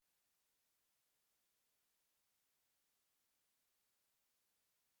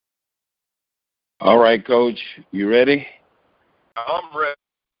All right, Coach, you ready? I'm ready.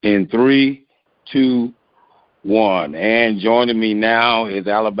 In 3, 2, 1. And joining me now is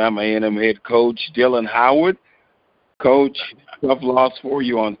Alabama A&M head coach Dylan Howard. Coach, tough loss for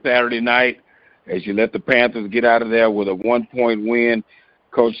you on Saturday night as you let the Panthers get out of there with a 1-point win.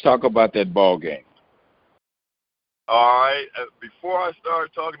 Coach, talk about that ball game. All right. Before I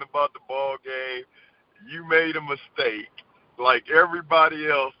start talking about the ball game, you made a mistake, like everybody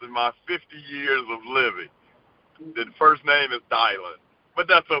else in my 50 years of living. The first name is Dylan, but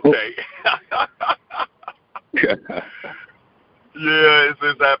that's okay. Yeah,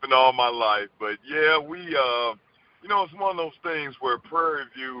 it's happened all my life. But, yeah, we, it's one of those things where Prairie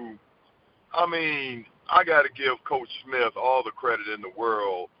View, I got to give Coach Smith all the credit in the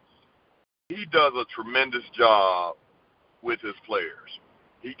world. He does a tremendous job with his players.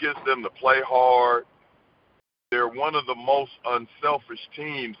 He gets them to play hard. They're one of the most unselfish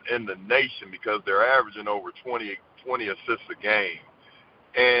teams in the nation because they're averaging over 20 assists a game.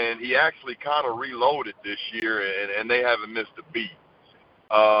 And he actually kind of reloaded this year, and they haven't missed a beat.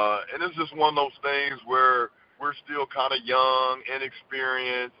 And it's just one of those things where we're still kind of young,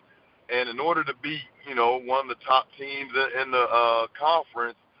 inexperienced, and in order to beat, one of the top teams in the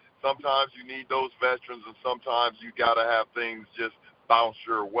conference, sometimes you need those veterans, and sometimes you got to have things just bounce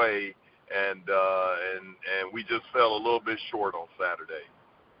your way. And we just fell a little bit short on Saturday.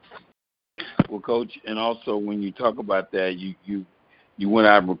 Well, Coach, and also when you talk about that, you went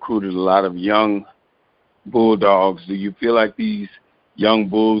out and recruited a lot of young Bulldogs. Do you feel like these young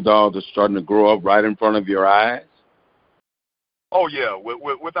Bulldogs are starting to grow up right in front of your eyes? Oh, yeah,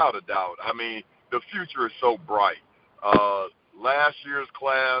 without a doubt. The future is so bright. Last year's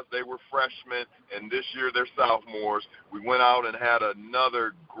class, they were freshmen, and this year they're sophomores. We went out and had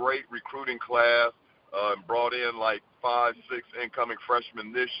another great recruiting class and brought in like 5, 6 incoming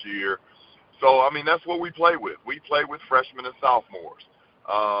freshmen this year. So, that's what we play with. We play with freshmen and sophomores,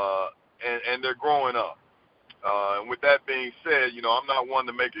 and they're growing up. And with that being said, I'm not one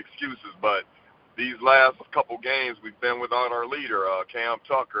to make excuses, but these last couple games we've been without our leader, Cam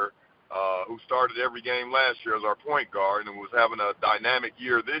Tucker, who started every game last year as our point guard and was having a dynamic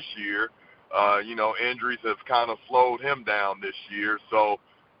year this year. Injuries have kind of slowed him down this year. So,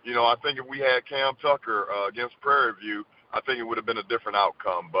 I think if we had Cam Tucker against Prairie View, I think it would have been a different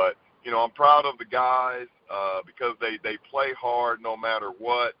outcome. But, I'm proud of the guys because they play hard no matter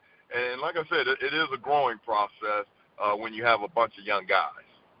what. And like I said, it is a growing process when you have a bunch of young guys.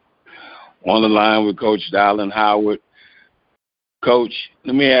 On the line with Coach Dylan Howard. Coach,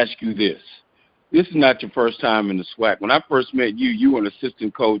 let me ask you this. This is not your first time in the SWAC. When I first met you, you were an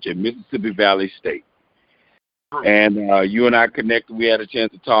assistant coach at Mississippi Valley State. And you and I connected. We had a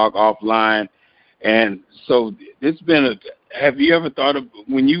chance to talk offline. And so have you ever thought of,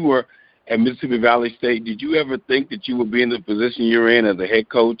 when you were at Mississippi Valley State, did you ever think that you would be in the position you're in as a head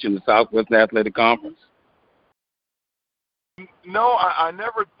coach in the Southwestern Athletic Conference? No, I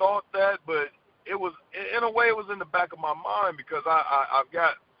never thought that, but it was, in a way, it was in the back of my mind because I've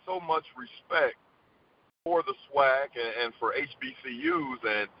got so much respect for the SWAC and for HBCUs.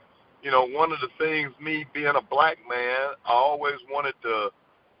 And, one of the things, me being a black man, I always wanted to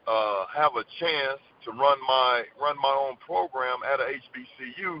have a chance to run my own program at a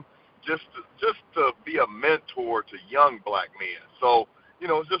HBCU just to be a mentor to young black men. So,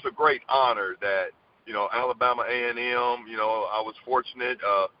 it's just a great honor that, Alabama A&M, I was fortunate,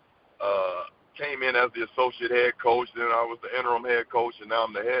 came in as the associate head coach, then I was the interim head coach, and now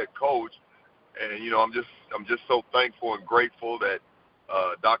I'm the head coach. And, I'm just so thankful and grateful that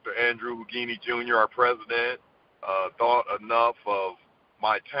Dr. Andrew Hugini Jr., our president, thought enough of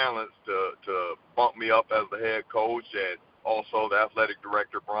my talents to bump me up as the head coach, and also the athletic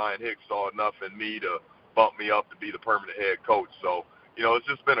director, Brian Hicks, saw enough in me to bump me up to be the permanent head coach. So, it's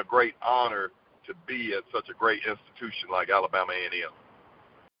just been a great honor to be at such a great institution like Alabama A&M.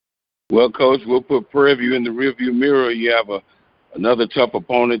 Well, Coach, we'll put Prairie View in the rearview mirror. You have another tough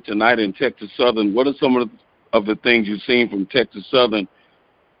opponent tonight in Texas Southern. What are some of the things you've seen from Texas Southern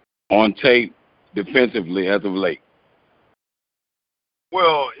on tape defensively as of late?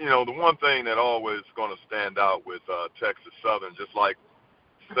 Well, the one thing that always is going to stand out with Texas Southern, just like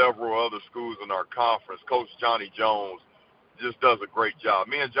several other schools in our conference, Coach Johnny Jones just does a great job.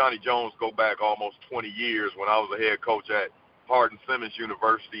 Me and Johnny Jones go back almost 20 years when I was a head coach at Hardin-Simmons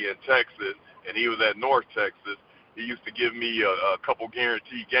University in Texas, and he was at North Texas. He used to give me a couple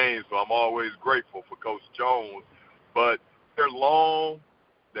guaranteed games, so I'm always grateful for Coach Jones. But they're long,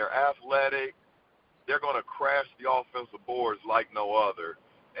 they're athletic, they're going to crash the offensive boards like no other.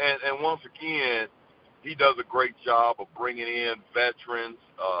 And once again, he does a great job of bringing in veterans,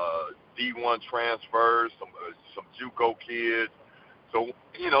 D1 transfers, some JUCO kids. So,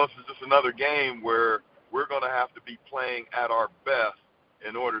 this is just another game where we're going to have to be playing at our best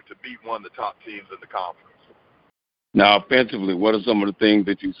in order to beat one of the top teams in the conference. Now, offensively, what are some of the things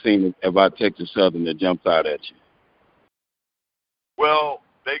that you've seen about Texas Southern that jumps out at you? Well,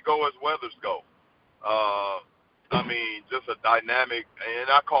 they go as weathers go. Just a dynamic, and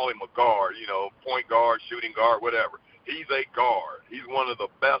I call him a guard, point guard, shooting guard, whatever. He's a guard. He's one of the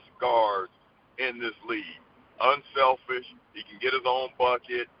best guards in this league. Unselfish. He can get his own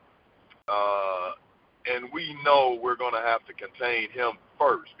bucket. And we know we're going to have to contain him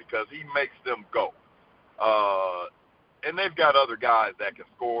first because he makes them go. And they've got other guys that can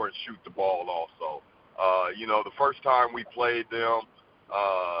score and shoot the ball also. The first time we played them,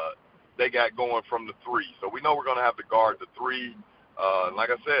 they got going from the three. So we know we're going to have to guard the three. Like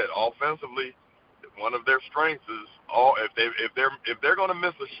I said, offensively, one of their strengths is if they're going to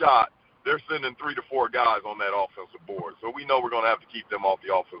miss a shot, they're sending 3 to 4 guys on that offensive board. So we know we're going to have to keep them off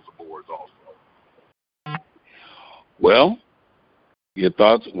the offensive boards also. Well, your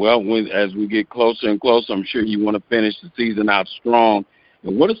thoughts? Well, as we get closer and closer, I'm sure you want to finish the season out strong.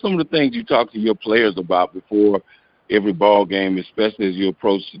 And what are some of the things you talk to your players about before every ball game, especially as you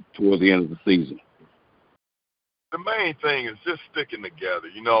approach toward the end of the season? The main thing is just sticking together.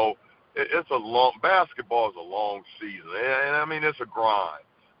 Basketball is a long season, and it's a grind.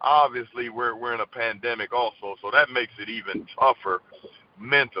 Obviously, we're in a pandemic also, so that makes it even tougher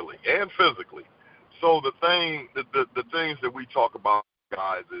mentally and physically. So the things that we talk about,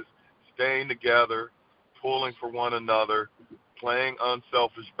 guys, is staying together, pulling for one another, playing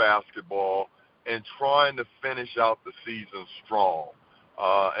unselfish basketball, and trying to finish out the season strong.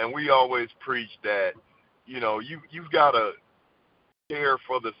 And we always preach that, you've got to care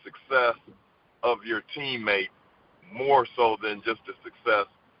for the success of your teammate more so than just the success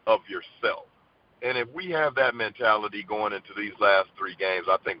of yourself. And if we have that mentality going into these last 3 games,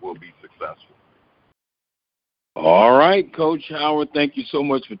 I think we'll be successful. All right, Coach Howard, thank you so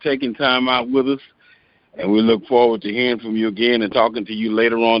much for taking time out with us. And we look forward to hearing from you again and talking to you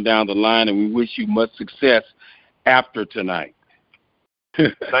later on down the line. And we wish you much success after tonight.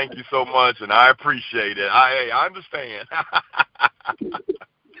 Thank you so much, and I appreciate it. I understand.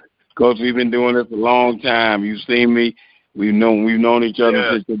 Coach, we've been doing this a long time. You've seen me. We've known each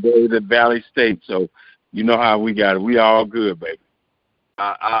other since the days at Valley State. So you know how we got it. We all good, baby.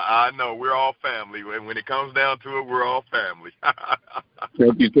 I know. We're all family. When it comes down to it, we're all family.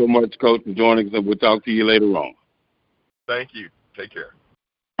 Thank you so much, Coach, for joining us. We'll talk to you later on. Thank you. Take care.